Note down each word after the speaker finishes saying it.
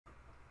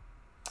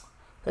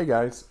Hey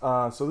guys,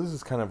 so this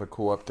is kind of a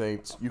cool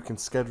update. You can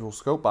schedule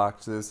scope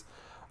boxes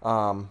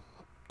to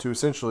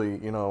essentially,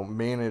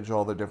 manage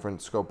all the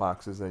different scope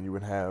boxes that you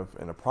would have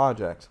in a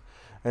project.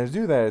 And to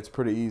do that, it's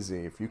pretty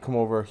easy. If you come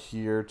over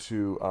here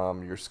to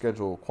your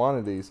schedule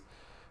quantities,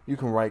 you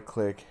can right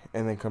click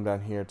and then come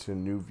down here to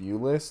new view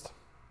list.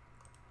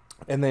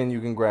 And then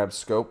you can grab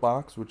scope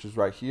box, which is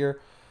right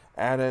here,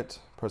 add it,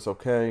 press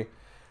OK,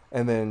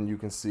 and then you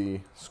can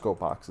see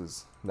scope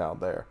boxes now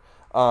there.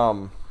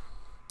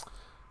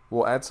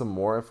 We'll add some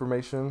more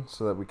information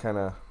so that we kind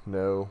of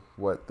know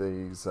what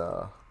these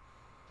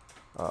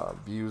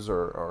views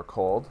are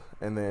called.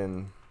 And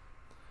then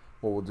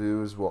what we'll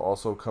do is we'll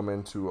also come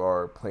into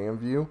our plan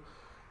view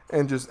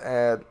and just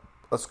add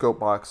a scope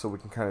box so we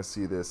can kind of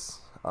see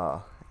this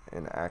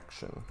in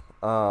action.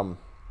 I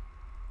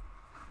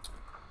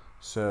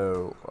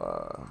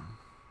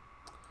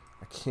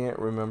can't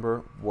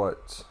remember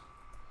which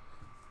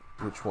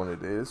one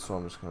it is, so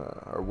I'm just gonna,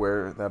 or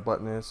where that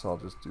button is, so I'll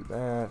just do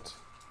that.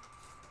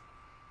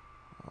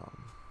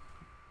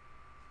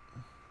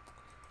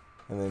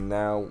 And then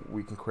now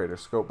we can create our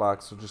scope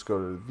box. So just go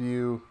to the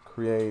view,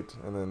 create,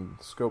 and then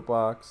scope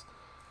box.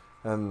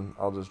 And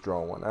I'll just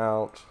draw one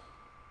out.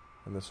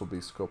 And this will be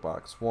scope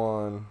box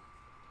 1.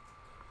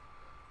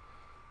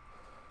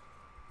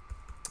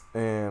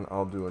 And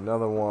I'll do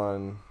another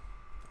one.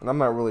 And I'm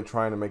not really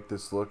trying to make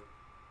this look,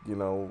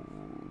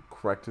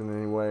 correct in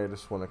any way. I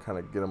just want to kind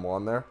of get them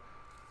on there.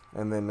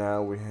 And then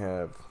now we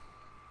have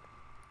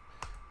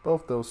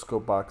both those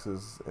scope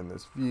boxes in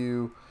this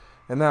view.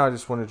 And now I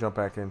just want to jump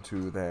back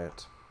into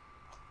that.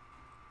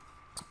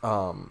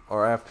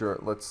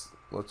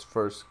 Let's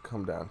first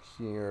come down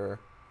here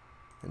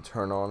and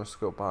turn on a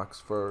scope box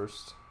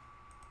first.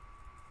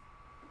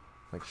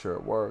 Make sure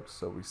it works,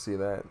 so we see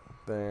that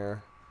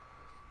there.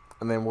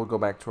 And then we'll go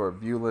back to our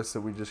view list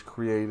that we just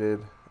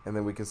created, and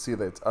then we can see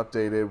that it's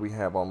updated. We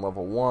have on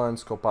level 1,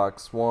 scope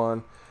box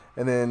 1.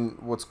 And then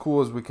what's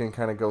cool is we can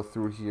kind of go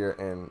through here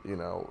and,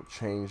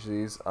 change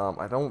these.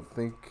 I don't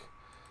think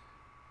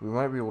we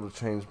might be able to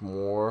change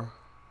more.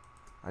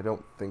 I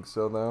don't think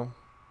so though.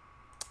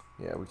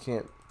 Yeah, we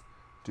can't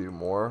do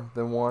more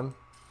than one.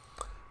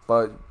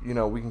 But, we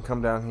can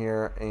come down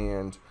here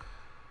and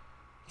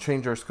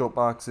change our scope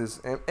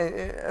boxes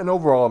and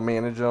overall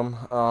manage them.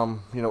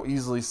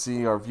 Easily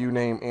see our view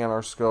name and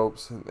our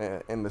scopes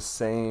in the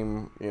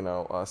same,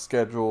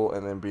 schedule,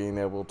 and then being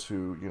able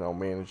to,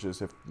 manage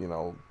this if,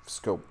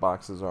 scope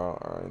boxes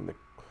are in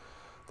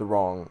the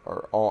wrong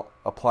or all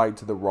applied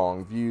to the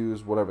wrong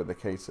views, whatever the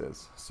case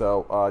is.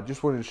 So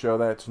just wanted to show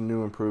that it's a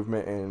new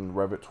improvement in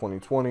Revit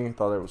 2020.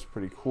 Thought it was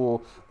pretty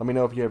cool. Let me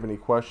know if you have any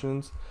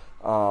questions.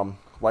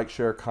 Like,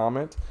 share,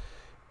 comment.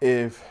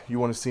 If you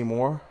want to see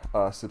more,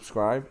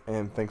 subscribe,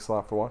 and thanks a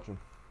lot for watching.